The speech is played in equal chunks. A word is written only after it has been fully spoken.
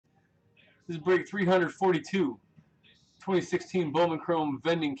This is break 342. 2016 Bowman Chrome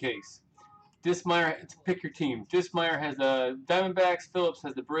Vending case. Dismeyer, to pick your team. Dismeyer has the Diamondbacks, Phillips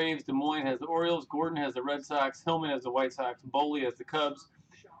has the Braves, Des Moines has the Orioles, Gordon has the Red Sox, Hillman has the White Sox, Boley has the Cubs,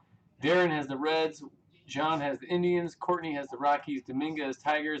 Darren has the Reds, John has the Indians, Courtney has the Rockies, Dominguez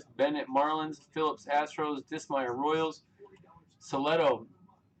Tigers, Bennett Marlins, Phillips Astros, Dismeyer Royals, Soleto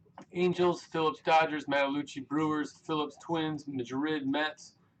Angels, Phillips Dodgers, Matalucci Brewers, Phillips Twins, Madrid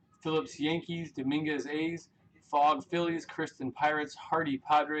Mets, Phillips Yankees, Dominguez A's, Fogg Phillies, Kristen Pirates, Hardy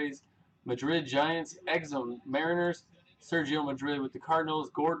Padres, Madrid Giants, Exum Mariners, Sergio Madrid with the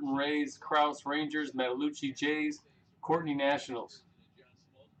Cardinals, Gordon Rays, Kraus Rangers, Matalucci Jays, Courtney Nationals.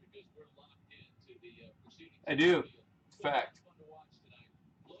 I do. It's a fact.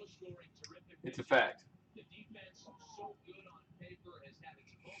 It's a fact.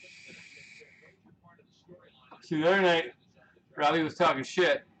 See, the other night, Robbie was talking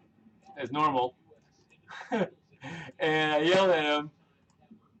shit, as normal, and I yelled at him.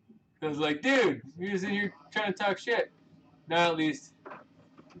 I was like, dude, you're just in here trying to talk shit. Now at least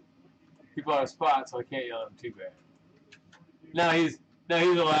he bought a spot, so I can't yell at him too bad. Now he's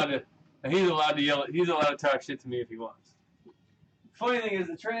allowed to yell. He's allowed to talk shit to me if he wants. Funny thing is,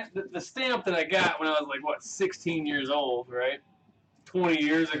 the stamp that I got when I was like, what, 16 years old, right? 20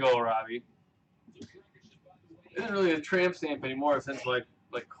 years ago, Robbie. Isn't really a tramp stamp anymore since like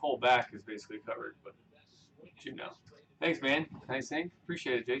whole back is basically covered, but you know. Thanks, man. Nice thing.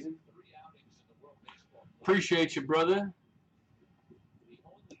 Appreciate it, Jason. Appreciate you, brother.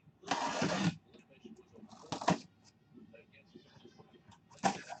 But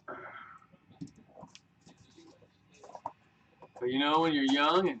you know, when you're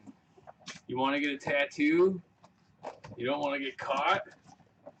young and you want to get a tattoo, you don't want to get caught.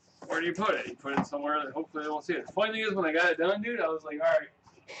 Where do you put it? You put it somewhere that hopefully they won't see it. The funny thing is, when I got it done, dude, I was like, all right,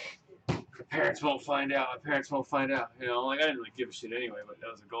 my parents won't find out. My parents won't find out. You know, like I didn't really give a shit anyway, but that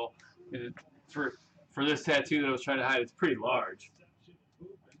was a goal. And for this tattoo that I was trying to hide, it's pretty large.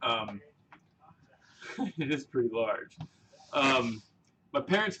 It is pretty large. My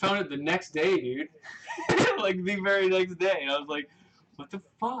parents found it the next day, dude. Like the very next day. And I was like, what the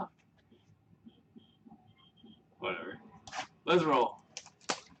fuck? Whatever. Let's roll.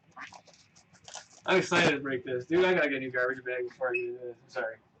 I'm excited to break this. Dude, I gotta get a new garbage bag before I do this. I'm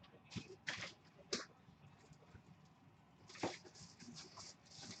sorry.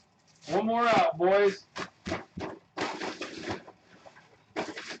 One more out, boys.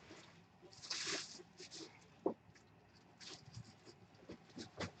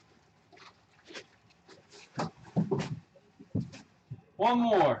 One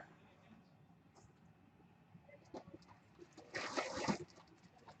more.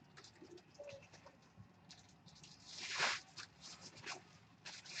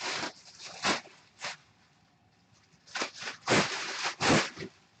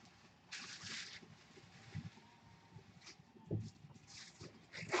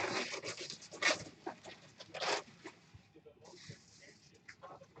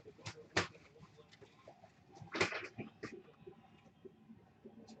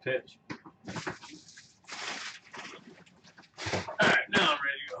 Pitch. Alright, now I'm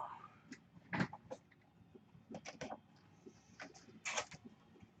ready to go.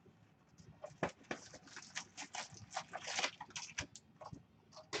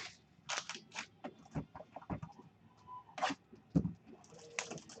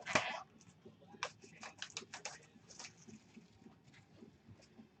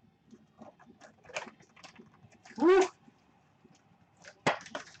 Woo!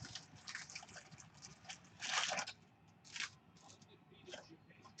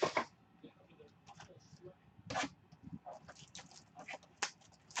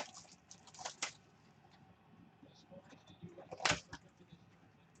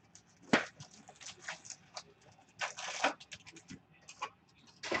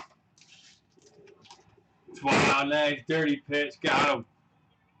 Wow, nice dirty pitch. Got him.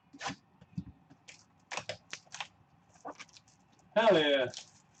 Hell yeah.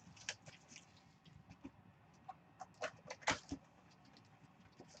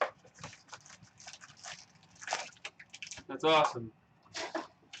 That's awesome.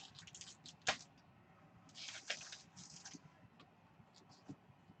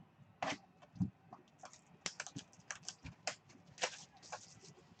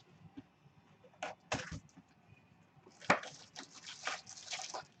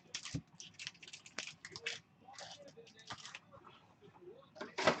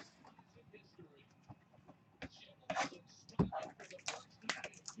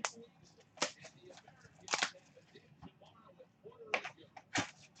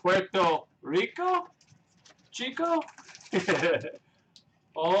 Puerto Rico? Chico?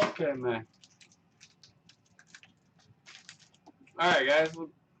 Okay, man. Alright, guys.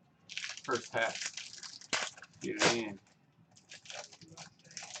 First half. Get it in.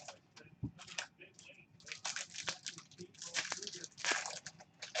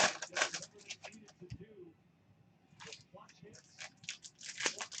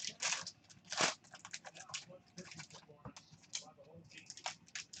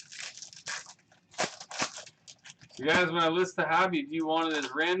 So guys, when I list the hobby, do you want it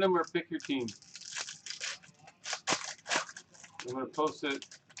as random or pick your team? I'm gonna post it.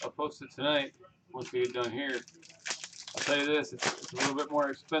 I'll post it tonight once we get done here. I'll tell you this: it's a little bit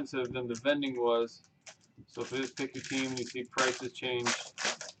more expensive than the vending was. So if it is pick your team, you see prices change.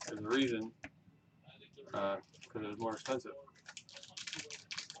 There's a reason, because it was more expensive.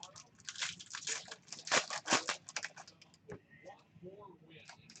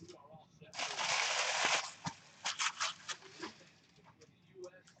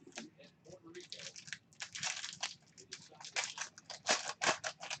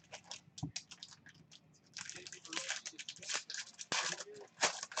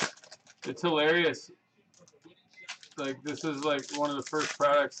 It's hilarious. Like, this is like one of the first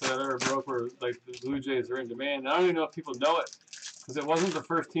products that I ever broke where like the Blue Jays are in demand. I don't even know if people know it because it wasn't the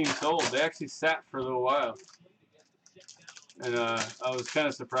first team sold. They actually sat for a little while, and I was kind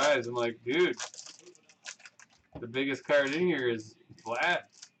of surprised. I'm like, dude, the biggest card in here is Vlad.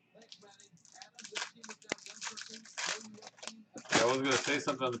 I was gonna say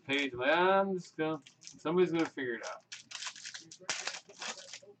something on the page. I'm like, I'm just gonna. Somebody's gonna figure it out.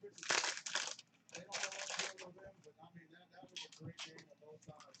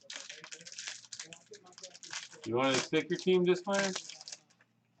 You want to pick your team, Disclaimer?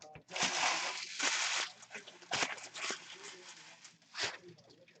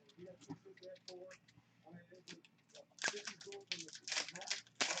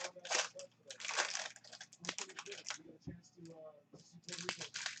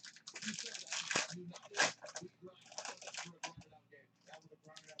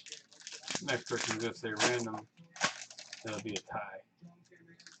 Next person's gonna say random. That'll be a tie.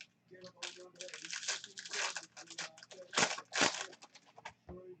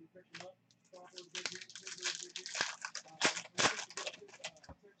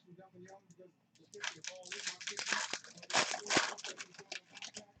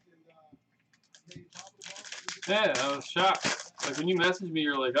 Yeah, I was shocked. Like when you messaged me,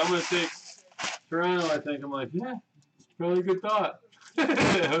 you're like, I'm gonna take Toronto. I think I'm like, yeah, probably a good thought.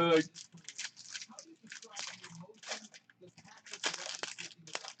 Like,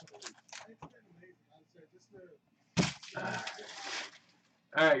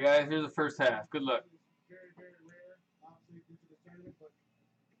 all right, guys. Here's the first half. Good luck. Very, very rare, obviously, due to the tournament, but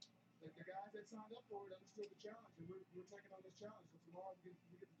the guys that signed up for it understood the challenge, and we're taking on this challenge. So tomorrow we get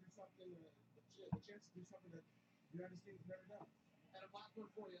to do something, the chance to do something that the United States has never done. And a last one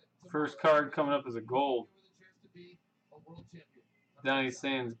for you. First card coming up is a gold. Donnie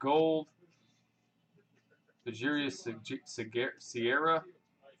Sands gold. Vajirius Sierra.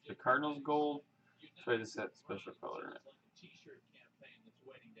 The Cardinals gold. Try to set special color in it.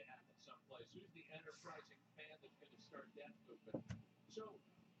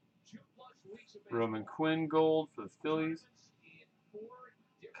 Roman Quinn gold for the Phillies.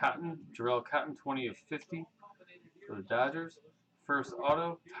 Cotton, Jarrell Cotton, 20 of 50 for the Dodgers. First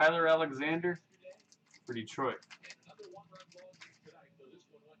auto, Tyler Alexander for Detroit.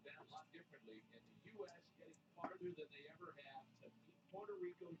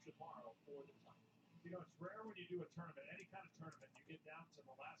 You know, it's rare when you do a tournament, any kind of tournament, you get down to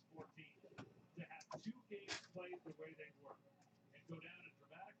the last 14 to have two games played the way they were and go down in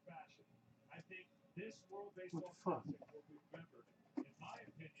dramatic fashion. I think this World Baseball Classic will be remembered, in my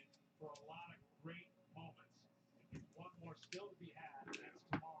opinion, for a lot of great moments. And there's one more still to be had, and that's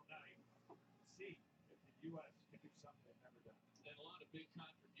tomorrow night. See if the U.S. can do something they've never done. And a lot of big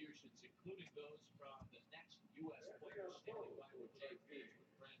contributions, including those from the next U.S. players standing by with JP.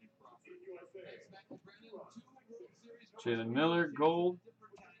 Jalen Miller, gold.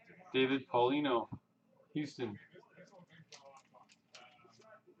 David Paulino, Houston.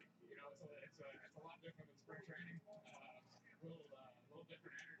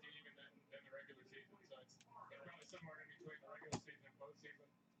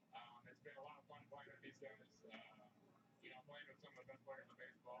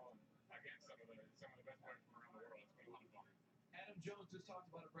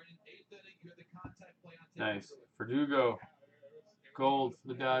 Nice. Verdugo, gold for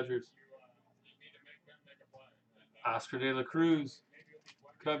the Dodgers. Oscar De La Cruz,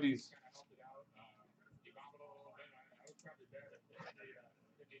 Cubbies.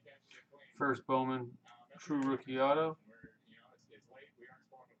 First Bowman, true rookie auto.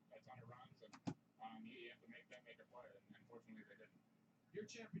 Your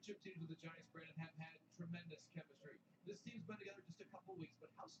championship teams with the Giants, Brandon, have had tremendous chemistry. This team's been together just a couple weeks,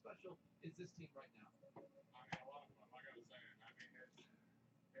 but how special is this team right now?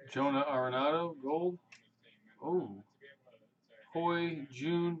 Jonah Arenado, gold. Oh. Hoy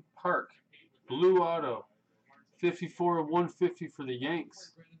June Park, blue auto. 54 of 150 for the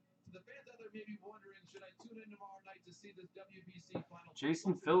Yanks. To the fans out there may be wondering, should I tune in tomorrow night to see this WBC final?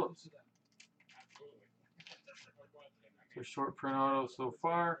 Jason Phillips. Their short print auto so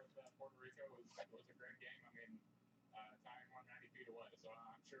far. Puerto Rico was a great game. I mean, tying 190 feet away, so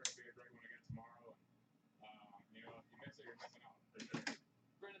I'm sure it'll be a great one again tomorrow. And you know, if you miss it, you're missing out for sure.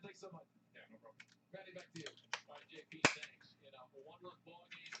 Brandon, thanks so much. Yeah, no problem. Matty, back to you. All right, JP, thanks. You know, a one-run ball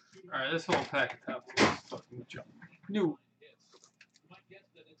game. All right, this whole pack of top is fucking junk. New. You might guess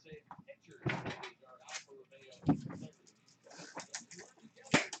that it's a pitcher. Our Alfa Romeo.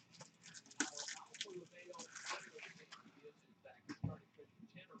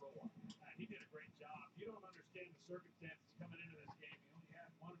 He did a great job. You don't understand the circumstances coming into this game. He only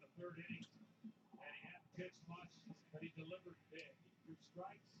had 1 1/3 innings, and he hadn't pitched much, but he delivered big. He threw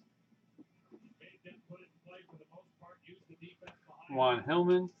strikes. He made them put it in play for the most part, used the defense behind Juan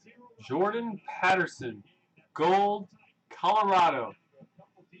Hillman, Jordan Patterson, gold, Colorado.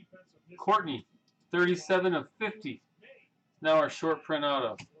 Courtney, 37 of 50. Now our short print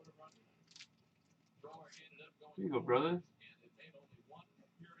auto. Here you go, brother.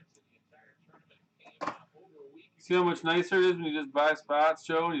 See how much nicer it is when you just buy spots,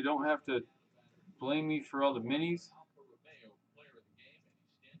 Joe, and you don't have to blame me for all the minis?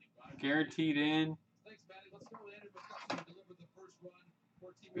 Guaranteed in.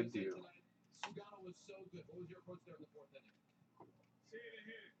 Good deal. Sugano was so good. What was your approach there in the 4th inning? See it and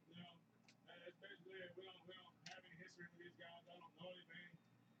hit it. You know, it's basically we don't have any history with these guys. I don't know anything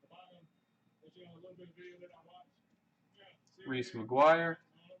about them. But you know, a little bit of video that I watched. Yeah. Reese McGuire,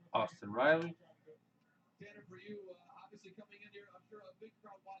 Austin Riley. Tanner, for you, obviously coming in here, I'm sure a big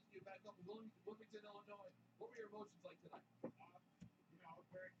crowd watching you back up in Wilmington, Illinois. What were your emotions like tonight? You know, I was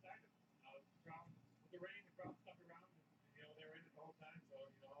very excited. Crowd, with the rain, the crowd stuck around, and you know they were in it the whole time. So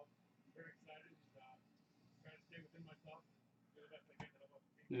you know, I was very excited. Trying to stay within myself, do the best I can to help out the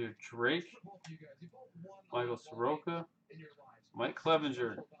team. Either Drake, Both of you guys, you both won Michael Soroka, in your lives. Mike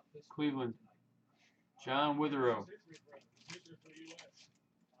Clevenger, Cleveland, John Witherow. History for the U.S.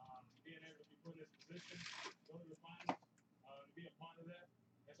 Being able to be put in this position, go to the finals, to be a part of that,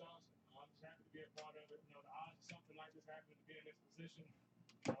 that's awesome. I'm just happy to be a part of it. You know, the odds of something like this happening to be in this position,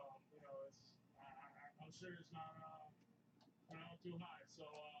 you know, I'm sure it's not too high. So,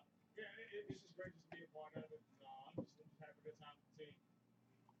 yeah, it's just great just to be a part of it. I'm just having a good time with the team.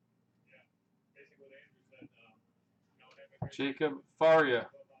 Yeah, basically what Andrew said, you know, having a great Jacob Faria,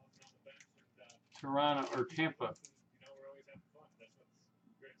 on the bench and, Toronto or Tampa. you know, we're always having fun. That's what's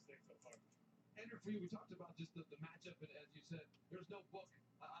the greatest thing so far. Andrew, for you, we talked about just the matchup, and as you said, there's no book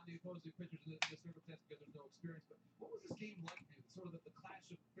on the opposing pitchers in this circumstance because there's no experience. But what was this game like for you? Sort of the clash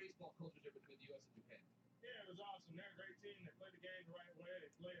of baseball cultures here between the U.S. and Japan. Yeah, it was awesome. They're a great team. They play the game the right way.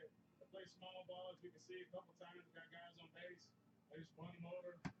 They play small balls. We can see a couple times we got guys on base. They just run them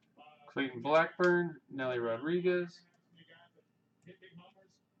over. Clayton Blackburn, Nelly Rodriguez. You guys that hit big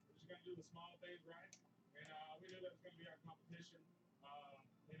homers. We're just gonna do the small things right. And we knew that was gonna be our competition.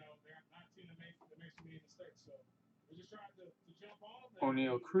 You know, they're not a team that makes too many mistakes. So we just tried to jump on them.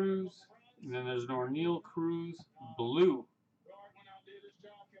 O'Neal Cruz, and then there's an O'Neal Cruz, blue,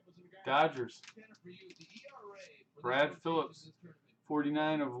 Dodgers. Tanner, for you, the ERA for Brad this Phillips,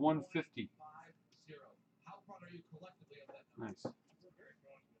 tournament, 49 of 150. 5-0. How proud are you collectively of that number? Nice. We're very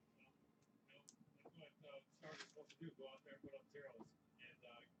proud of it. That's what starters are supposed to do: go out there and put up zeros and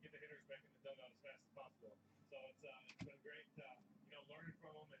get the hitters back in the dugout as fast as possible. So it's been great, you know, learning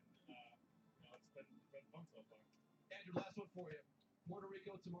from them, and you know, it's been fun so far. Andrew, last one for you. Puerto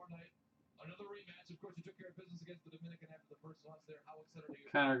Rico tomorrow night. Another rematch. Of course, you took care of business against the Dominican after the first loss there. How excited are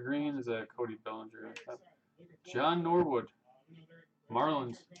you? Connor Green is a Cody Bellinger on top. John Norwood,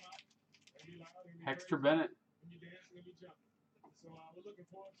 Marlins, Hexter Bennett. So we're looking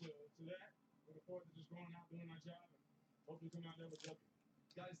forward to that. Looking forward to just going out doing our job and hopefully come out there with jumping.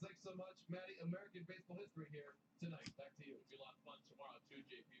 Guys, thanks so much. Matty, American baseball history here tonight. Back to you. It'll be a lot of fun tomorrow too,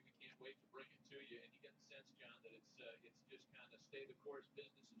 JP. We can't wait to bring it to you, and you get the sense, John, that it's just kind of stay the course,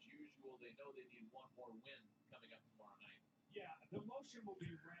 business as usual. They know they need one more win coming up tomorrow night. Yeah, the motion will be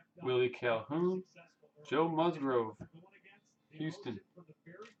ramped up. Willie Calhoun, Joe Musgrove, Going against the Houston, emotion for the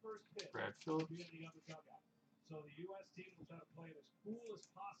very first pitch Brad will Phillips. be in the other dugout. So the U.S. team will try to play it as cool as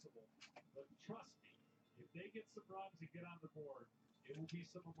possible. runs and get on the board. It will be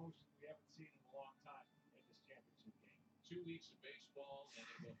some emotion we haven't seen in a long time in this championship game. 2 weeks of baseball, and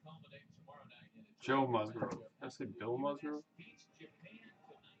it will culminate tomorrow night in a Joe Musgrove. I said Bill Musgrove. beats Japan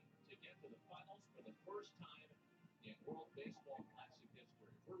tonight to get to the finals for the first time in World Baseball Classic history.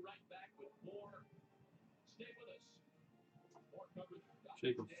 We're right back with more. Stay with us. More coverage from Dr.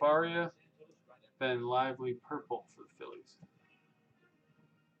 Jacob Dave Faria, Santos right after Ben Lively, purple for the Phillies.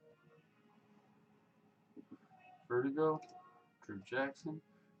 Vertigo, Drew Jackson,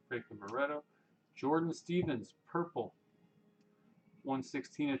 Franklin Moretto, Jordan Stevens, purple.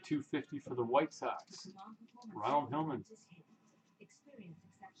 116 of 250 for the White Sox. Ronald Hillman. Experience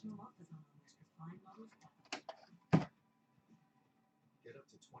exceptional offers on Oscar's fine models. Get up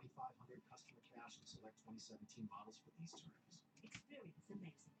to 2,500 customer cash and select 2017 models for these terms. Experience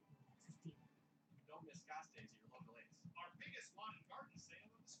amazing with Lexus dealer. Don't miss Scott's days at your local Ace. Our biggest lawn and garden sale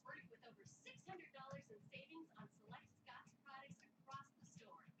of the spring. With over $600 in savings on select Scott's products across the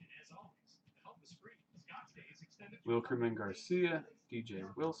store. And as always, to help the spring, Scott's days extended. Wilkerman Garcia, DJ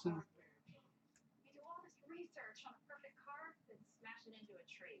Wilson. You do all this research on a perfect car, then smash it into a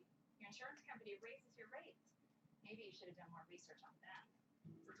tree. Your insurance company raises your rates. Maybe you should have done more research on that.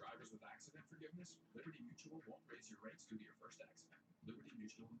 For drivers with accident forgiveness, Liberty Mutual won't raise your rates due to your first accident. Liberty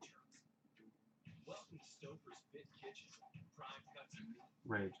Mutual Insurance. Welcome to Stouffer's Fit Kitchen. Prime cuts of meat.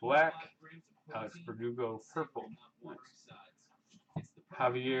 Ray Black, 5 grams of Alex protein, Verdugo, purple. mouth-watering Nice. sides. It's the perfect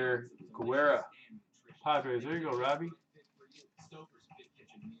Javier balance of delicious Guerra, and nutritious. Padres. There you go, Robbie. Fit for you. Stouffer's Fit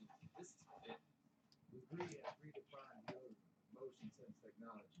Kitchen meal. This is fit. With Lee, I redefined your motion sense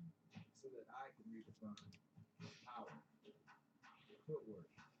technology so that I can redefine power, footwork,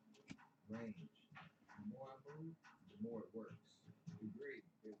 range. The more I move, the more it works. Agree,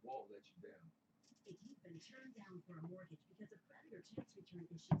 it won't let you down. If you've been turned down for a mortgage because of credit or tax return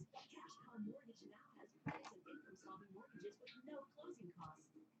issues, Cash Call Mortgage now has credit and income-solving mortgages with no closing costs.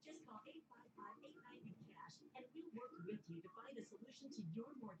 Just call 855-890-CASH and we'll work with you to find a solution to your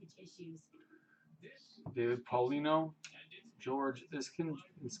mortgage issues. David Paulino, George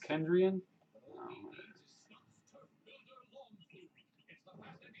Iskendrian.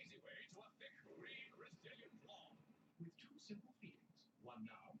 With 2 simple feedings, one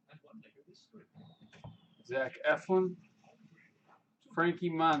now and one later this spring. Zach Eflin,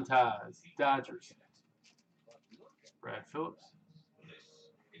 Frankie Montas, Dodgers. Brad Phillips. This is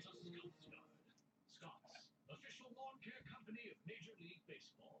a Scott's Guide. Scott's, official lawn care company of Major League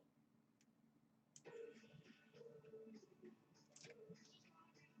Baseball.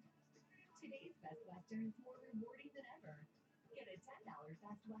 Today's Best Western is more rewarding than ever. Get a $10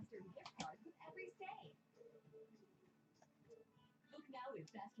 Best Western gift card with every stay. Book now at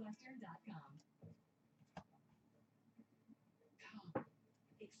bestwestern.com. Come,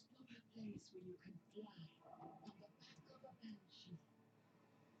 explore a place where you can fly on the back of a banshee.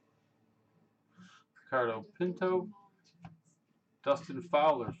 Ricardo Pinto, Dustin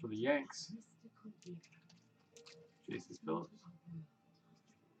Fowler for the Yanks. Mystical river. Jason Phillips.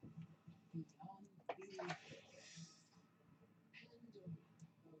 Beyond view. Pandora,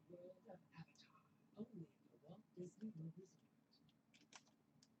 the world of Avatar. Only at the Walt Disney World Resort.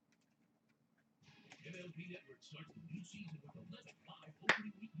 MLB Network starts the new season with 11 live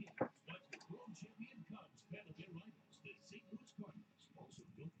opening week games. Watch the world champion Cubs battle their rivals, the St. Louis Cardinals. Also,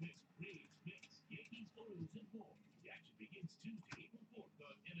 don't miss Braves, Mets, Yankees, Orioles, and more. The action begins Tuesday, April 4th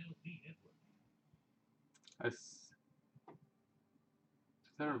on MLB Network. Is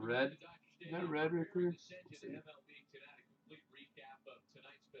that a red? Is that red right there? Send you to MLB tonight. A complete recap of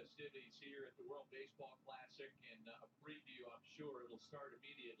tonight's festivities here at the World Baseball Classic and a preview, I'm sure, it'll start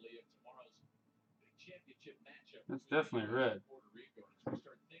immediately of tomorrow's big championship matchup. That's between definitely red. Puerto Rico. As we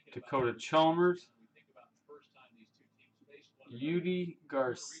start thinking Dakota about Chalmers, we think about the first time these two teams faced one another. Yudi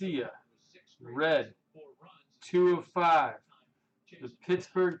Garcia, Puerto Rico was 6 straight red, wins and 4 runs. 2 of 5. The Chasing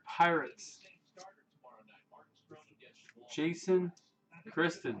Pittsburgh Pirates, the same starter tomorrow night. Martin Stroman against Wall. Jason I think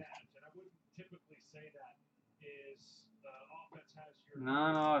Kristen. it's advantage, and I wouldn't typically say that is the offense has your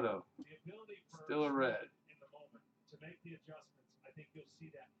Non-auto, the ability for still a red. in the moment to make the adjustments. I think you'll see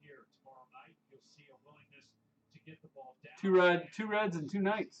that here tomorrow night. You'll see a willingness to get the ball down. 2 reds in 2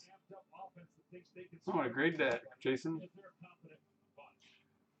 nights. Amped up offense that thinks they can I want to grade that, Jason. if they're a confident bunch.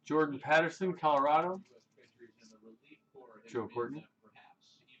 Jordan Patterson, Colorado. US pitchers and the relief corps has Joe been, Courtney.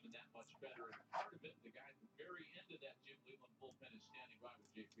 perhaps even that much better. And part of it, the guy at the very end of that Jim Leland bullpen is standing by with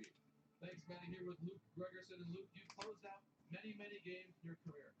JP. Thanks, Manny. Here with Luke Gregerson. And Luke, you closed out many, many games in your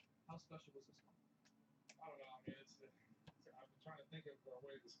career. How special was this one? I don't know. I mean, I've been trying to think of a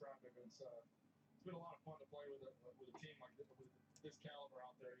way to describe it. It's been a lot of fun to play with a team like this, with this caliber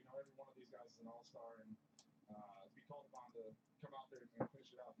out there. You know, every one of these guys is an all-star, and be called upon to come out there and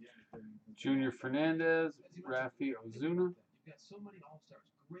finish it out at the end. Junior Fernandez, Rafi Ozuna. You've got so many all-stars,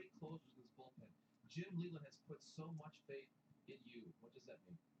 great closers in this bullpen. Jim Leland has put so much faith in you. What does that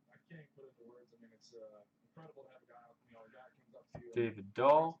mean? I can't put it into words. I mean, it's incredible to have a guy, a guy comes up to you. David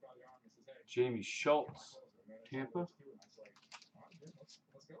Dahl, by the arm and says, hey, Jamie Schultz, Tampa. And I was like, all right, good,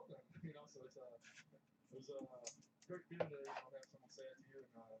 let's go then. So it's it was a great feeling to have someone say it to you,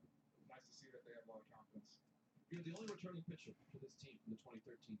 and nice to see that they have a lot of confidence. You're the only returning pitcher for this team, from the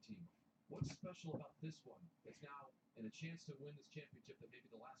 2013 team. What's special about this one that's now in a chance to win this championship that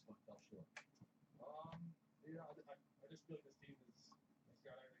maybe the last one fell short? I just feel like this team has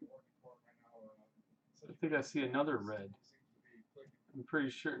got everything working for it right now. I think I see another red. I'm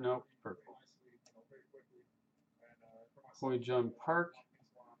pretty sure. Nope, purple. Hoy Jung Park,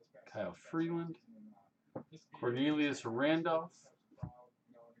 Kyle Freeland, Cornelius Randolph,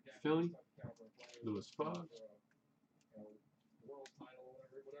 Philly, Louis Fogg. World title,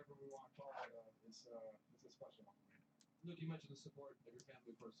 whatever we want to call it, it's a special one. Luke, you mentioned the support of your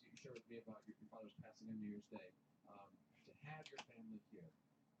family. Of course, you shared with me about your father's passing on New Year's Day. To have your family here,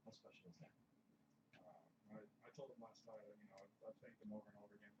 how special is that? I told him last night, I thanked him over and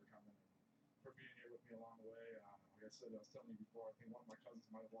over again for coming and for being here with me along the way. Like I said, I was telling you before, I think one of my cousins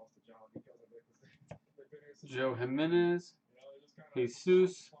might have lost a job because of it. They've been here since Joe Jimenez,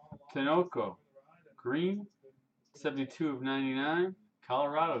 Jesus Tinoco, Green, 72 of 99,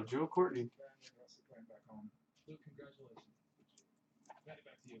 Colorado, Joe Courtney. Luke, congratulations. Back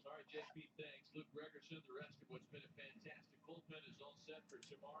to you. All right, JP, thanks. Luke Gregerson, the rest of what's been a fantastic bullpen is all set for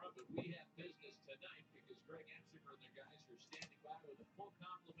tomorrow, but we have business tonight because Greg Amsinger and the guys are standing by with a full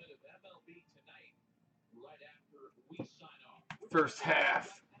complement of MLB Tonight right after we sign off. First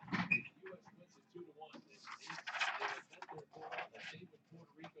half. The U.S. wins it 2-1. They have met their goal. They stay with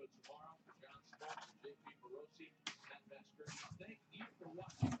Puerto Rico tomorrow. For John Smoltz and JP Morosi, Matt Vasquez. Thank you for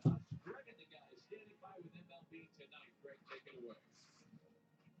watching us. Greg and the guys standing by with MLB Tonight. Greg, take it away.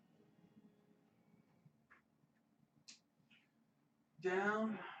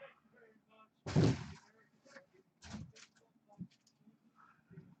 Down.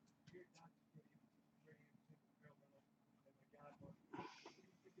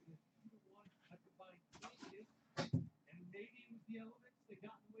 Maybe it was the elements that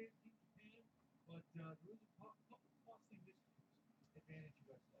got in the way of Team Japan, but there was a couple costly miscues advantage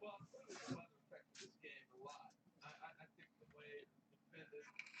USA. Well, clearly the weather affected this game a lot. I think the way it defended.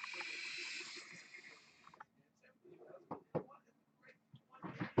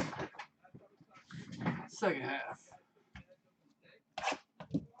 Second half.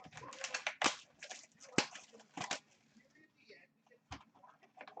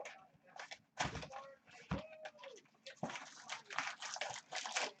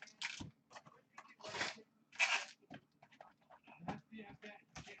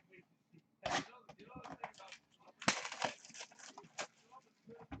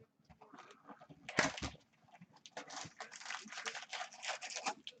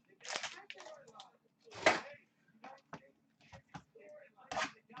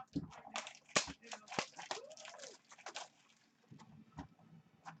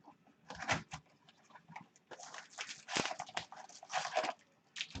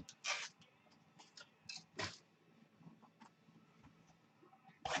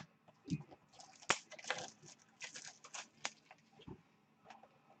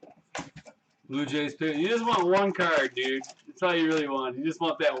 Blue Jays pick. You just want one card, dude. That's all you really want. You just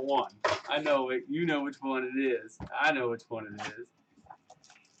want that one. I know it. You know which one it is. I know which one it is.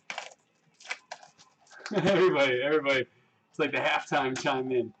 everybody. It's like the halftime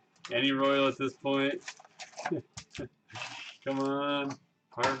chime in. Any Royal at this point. Come on,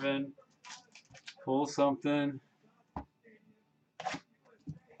 Parvin. Pull something.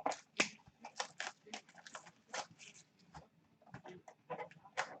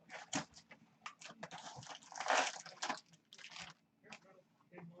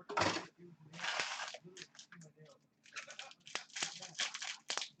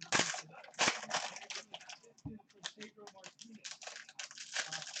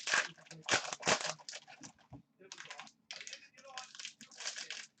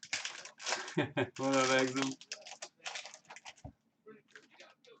 What up, Exum?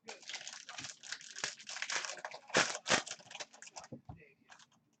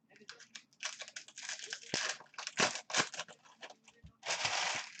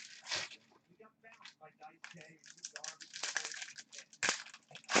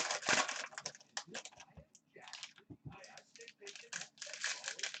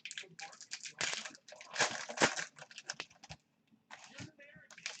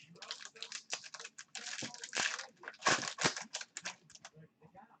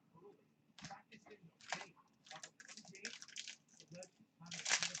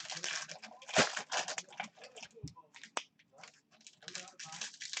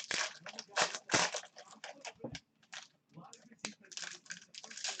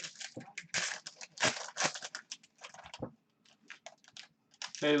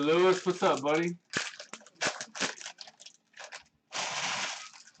 Hey, Lewis, what's up, buddy?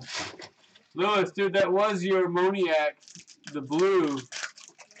 Lewis, dude, that was your Moniac, the blue,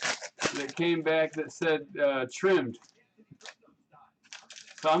 that came back that said trimmed.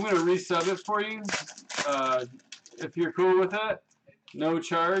 So I'm going to resub it for you. If you're cool with that, no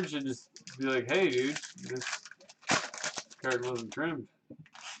charge, and just be like, hey, dude, this card wasn't trimmed.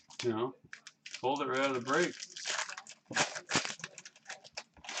 You know, pulled it right out of the break.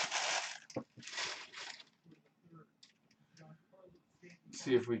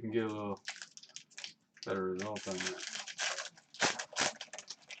 See if we can get a little better result on that.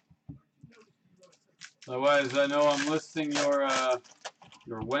 Otherwise, I know I'm listing your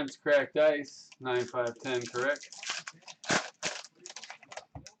Wentz cracked ice 9510, correct?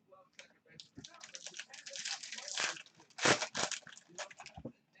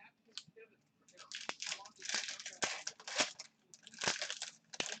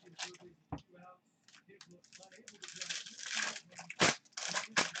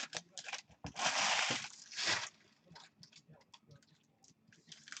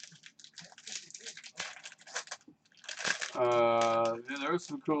 Yeah, there was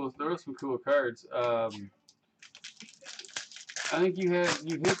some cool cards. I think you hit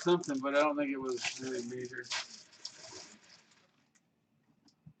something, but I don't think it was really major.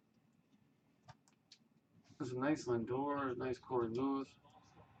 There's a nice Lindor, a nice Corey Lewis,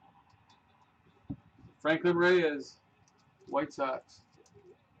 Franklin Reyes, White Sox,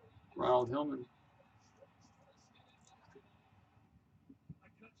 Ronald Hillman.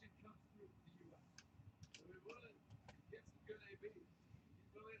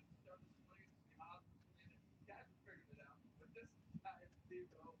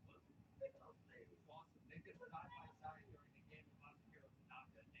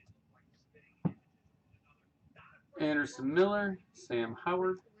 Anderson Miller, Sam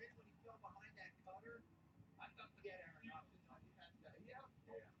Howard.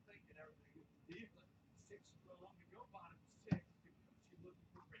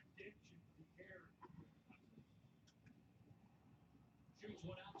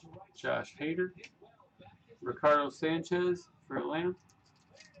 Josh Hader, Ricardo Sanchez for Atlanta.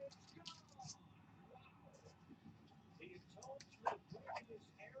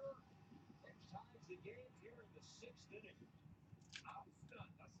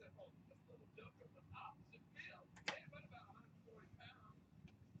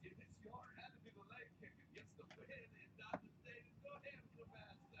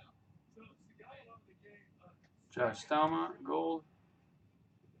 Josh Stallman, gold.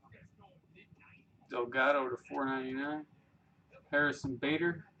 Delgado to 499. Harrison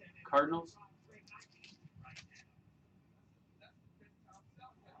Bader, Cardinals.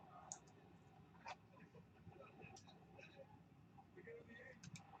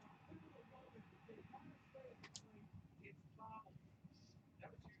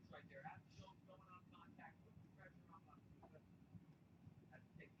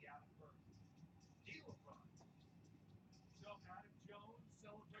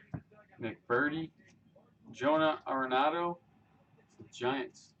 Nick Birdie, Jonah Arenado,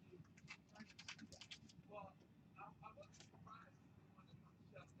 Giants.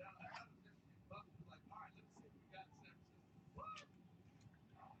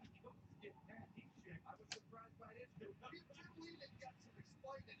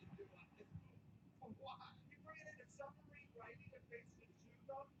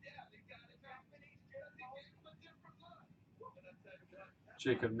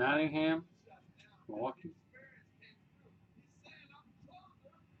 Jacob Nottingham, Milwaukee.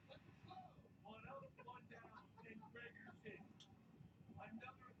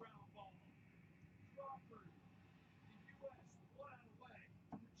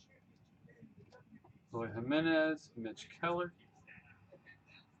 Roy Jimenez, Mitch Keller.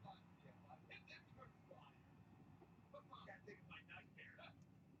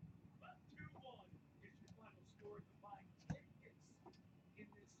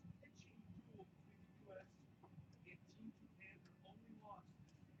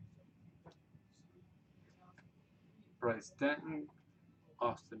 Bryce Denton,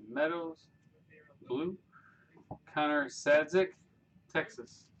 Austin Meadows, blue. Connor Sadzik,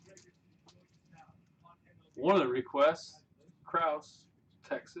 Texas. One of the requests, Kraus,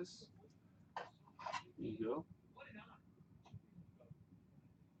 Texas. There you go.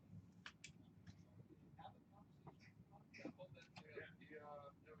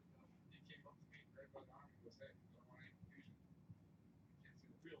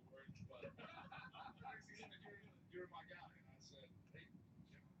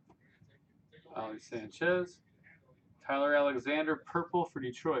 Ali Sanchez, Tyler Alexander, purple for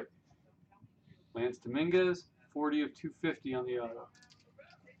Detroit. Lance Dominguez, 40 of 250 on the auto.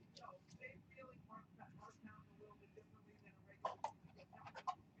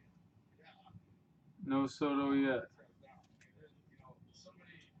 No Soto yet.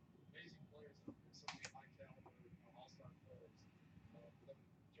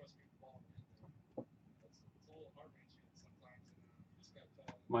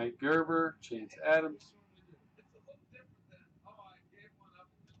 Mike Gerber, Chance Adams.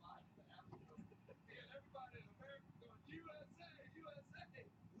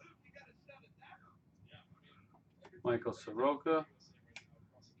 Michael Soroka.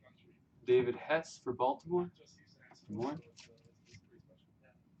 David Hess for Baltimore. Good morning.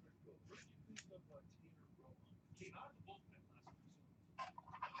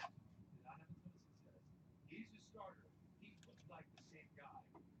 He's a starter. He looked like the same guy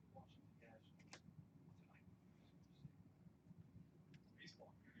watching the Nationals tonight.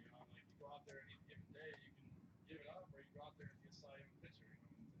 Baseball, you know, like you go out there any given day, you can give it up, or you go out there and be a Cy Young pitcher. You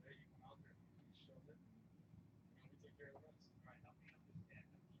know, and today you come out there and you showed it, and we took care of the rest. All right, help me understand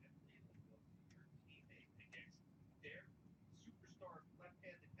how Jeff Leyland was your teammate against their superstar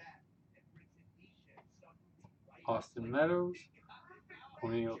left-handed bat and brings in Nisha suddenly right. Austin Meadows,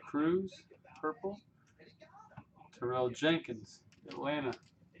 O'Neill Cruz, purple. Terrell Jenkins, Atlanta.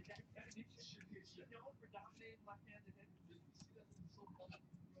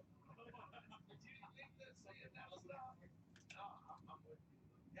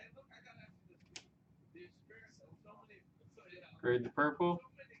 Grade the purple.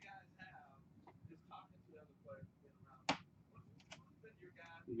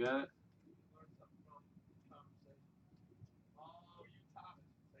 You got it.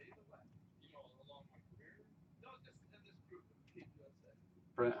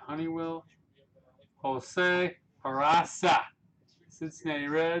 Brent Honeywell, Jose Peraza, Cincinnati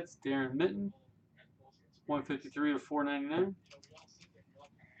Reds, Darren Mitten, 153 to 499.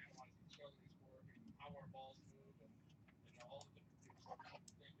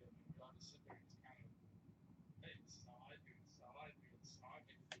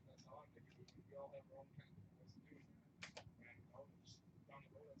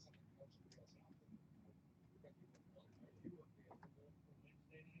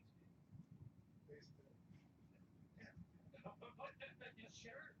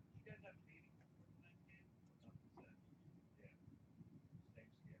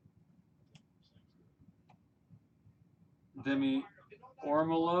 Demi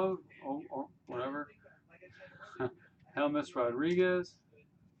Ormolo, or whatever. Helmus Rodriguez.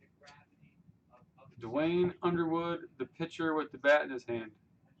 Dwayne Underwood, the pitcher with the bat in his hand.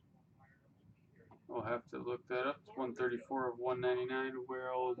 We'll have to look that up. It's 134 of 199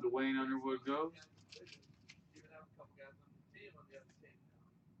 where old Dwayne Underwood goes.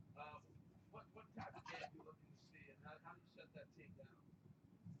 What type of game are you looking to see, and how do you set that team down?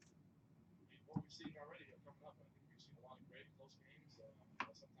 What we've seen already coming up, I think we've seen a lot of great close games.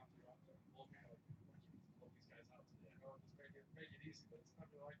 Sometimes you're out there and blow these guys out today. I know just make it easy, but it's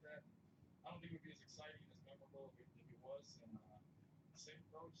never like that. I don't think it would be as exciting and as memorable if it was. Same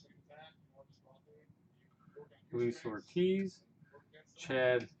approach, same attack. You know, just go out there. Luis Ortiz,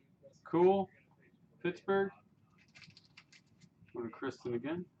 Chad Cool, Pittsburgh. Go to Kristen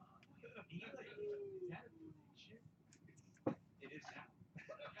again.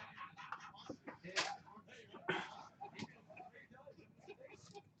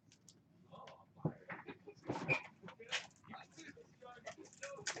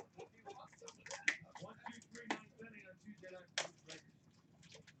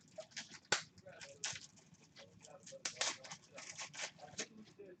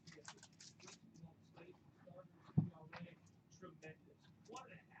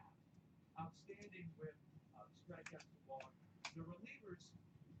 Outstanding with strikeouts to walk. The relievers,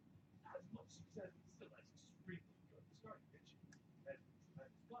 not as much success, but still that's extremely good. The starting pitching,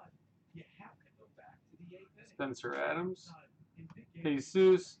 but you have to go back to the eighth inning. Spencer Adams,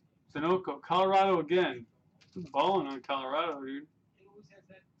 Jesus Sunoco, Colorado again. Balling on Colorado, dude. It always has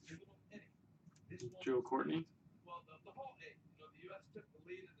that little inning. Joe Courtney. Well, the whole eight, you know, the U.S. took the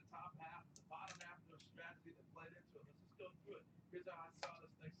lead in the top half, the bottom half of their strategy that played into it. Let's just go through it. Here's how I saw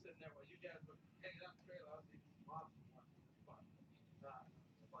this thing sitting there while you guys were hanging out in the trailer. I was eating some lobster watching this fun.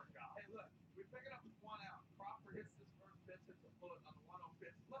 Hey, look, we're picking up with one out. Crawford hits this first pitch, hits a bullet on the 1-0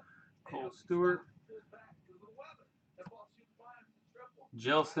 pitch. Look, Cole Stewart. pulls back to the weather. That ball shoots by him, it's a triple.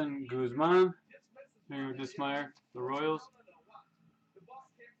 Jelson Guzman. Here, Dismeyer, the Royals.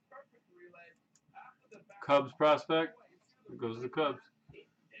 Cubs prospect. There goes the Cubs.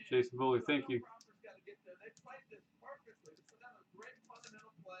 Jason Boley, thank you.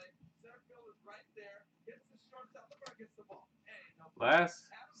 Last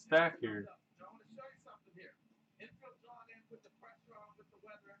stack here. I want to show you something here. Infield drawn in with the pressure on, with the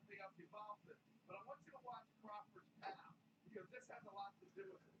weather, everything else involved in. But I want you to watch Crawford's path because this has a lot to do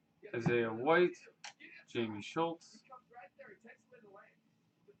with it. Isaiah White, Jamie Schultz. He comes right there. He takes him in the lane.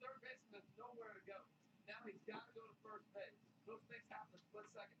 The third baseman has nowhere to go. Now he's got to go to first base. Those things happen in a split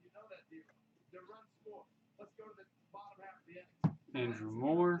second. You know that, Devo. The run score. Let's go to the bottom half of the inning. Andrew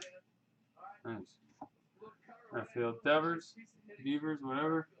Moore. Nice. Rafael Devers, Beavers,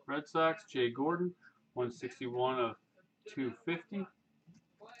 whatever. Red Sox, Jay Gordon, 161 of 250. Playing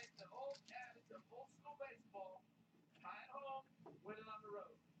the old school baseball, tie it home, win it on the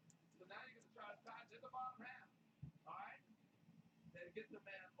road. So now you're going to try to tie it in the bottom half. All right? They get the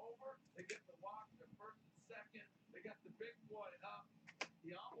man over. They get the walk. They're first and second. They got the big boy up.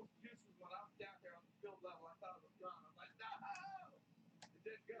 He almost juices when I was down there on the field level. I thought it was gone. I'm like, no! It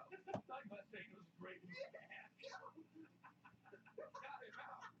didn't go. I must say it was a great move. Got him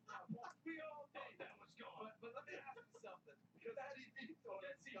out. We all know that was gone. But let me ask you something. Because that he beat on the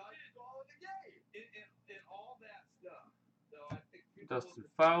call of the game. In all that stuff, though, I think Dustin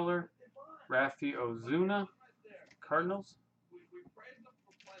Fowler, Rafi Ozuna, Cardinals. We praise them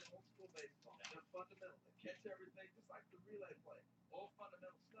for playing old school baseball. They're fundamental. They catch everything just like the relay play. All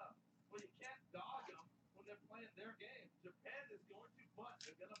fundamental stuff. Well, you can't dog them when they're playing their game. Japan is going to bunt.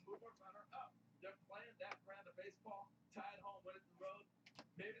 They're going to move a runner up. They're playing that brand of baseball. Tie it home, win it the road.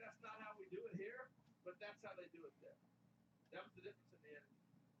 Maybe that's not how we do it here, but that's how they do it there. That was the difference in the end.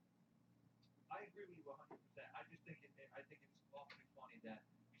 I agree with you 100%. I just think it's awfully funny that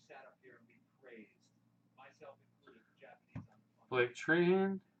we sat up here and we praised, myself included, the Japanese on the Blake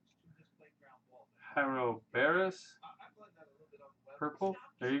Trahan, Jairo Barris, purple.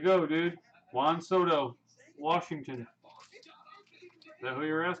 There you go, dude. Juan Soto, Washington. Is that who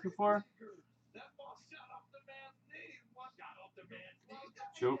you were asking for? That ball shot off the man's knee. Shot off the man's knee.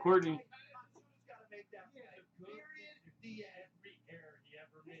 Joe Courtney. got to make that play. Period. The every error he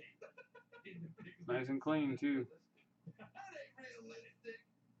ever made. Nice and clean, too. That ain't realistic.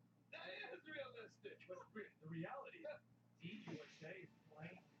 That is realistic. But the reality is, Team USA is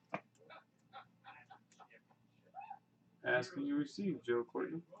playing. Ask and you receive, Joe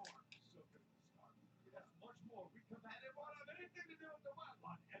Courtney. Much more. We come at it. Won't have anything to do with the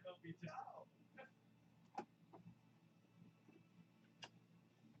wildlife. MLB today.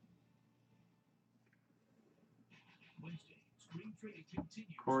 Wednesday, spring training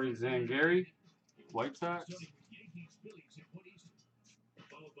continues. Corey Zangari, White Sox. Starting with Yankees, Phillies at 1 Eastern,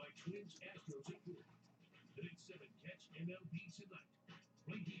 followed by Twins, Astros at 4. Then at 7, catch MLB tonight,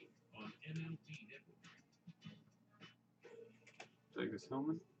 right here on MLB Network. Douglas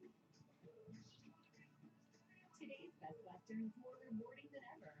Hillman. Today's Best Western is more rewarding than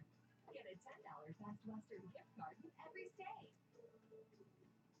ever. Get a $10 Best Western gift card with every stay.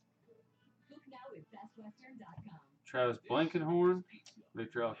 Book now at bestwestern.com. Travis Blankenhorn,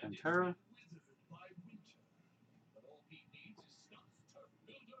 Victor Alcantara. But all he needs is Scott's Turf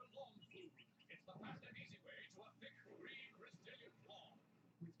Builder Lawn Food. It's the fast and easy way to a thick, green, resilient lawn.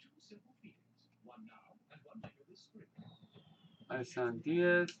 With 2 simple feedings, one now and one later this spring. Isan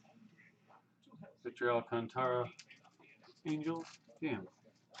Diaz, Victor Alcantara, Angels. Damn.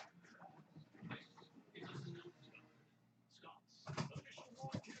 Scott's, official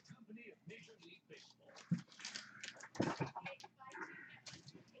lawn care company of Major League Baseball.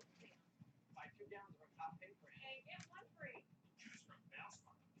 Buy 2 gallons of our top favorite. Hey, get one free. Choose from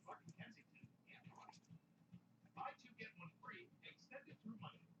Valspar, fucking Kensington, and Ryan. Buy 2, get 1 free. Extended through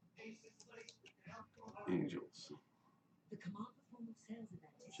Monday. Angels. The Kamal Performance Sales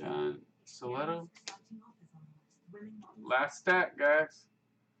Event is John Soletto. exciting offers on the most thrilling models. Last stack, guys.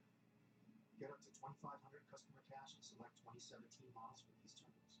 Get up to 2,500 customer cash and select 2017 models for these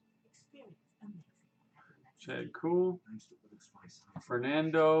terms. Experience amazing at the Lexus Chad dealer. Cool. Thanks to Living Spice.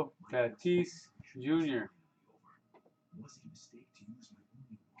 Fernando Tatis Jr. Was it a mistake to use my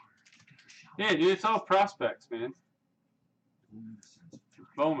only water to take a shower? Yeah, dude, it's all prospects, man. Only the sense of time.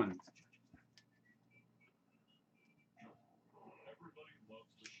 Bowman. Everybody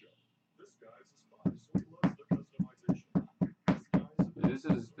loves the show. This guy's a spy, so he loves the customization. This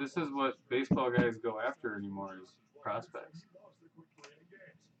guy's a This is what baseball guys go after anymore is prospects. He loves the quick creating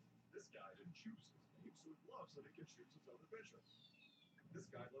games. This guy didn't choose his name, so he loves that he can choose his own adventure. This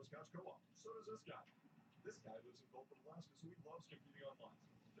guy loves couch co-op. So does this guy. This guy lives in Gulfport, Alaska, so he loves competing online.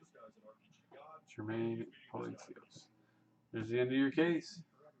 This guy's an RPG god. Jermaine Palacios. There's the end of your case.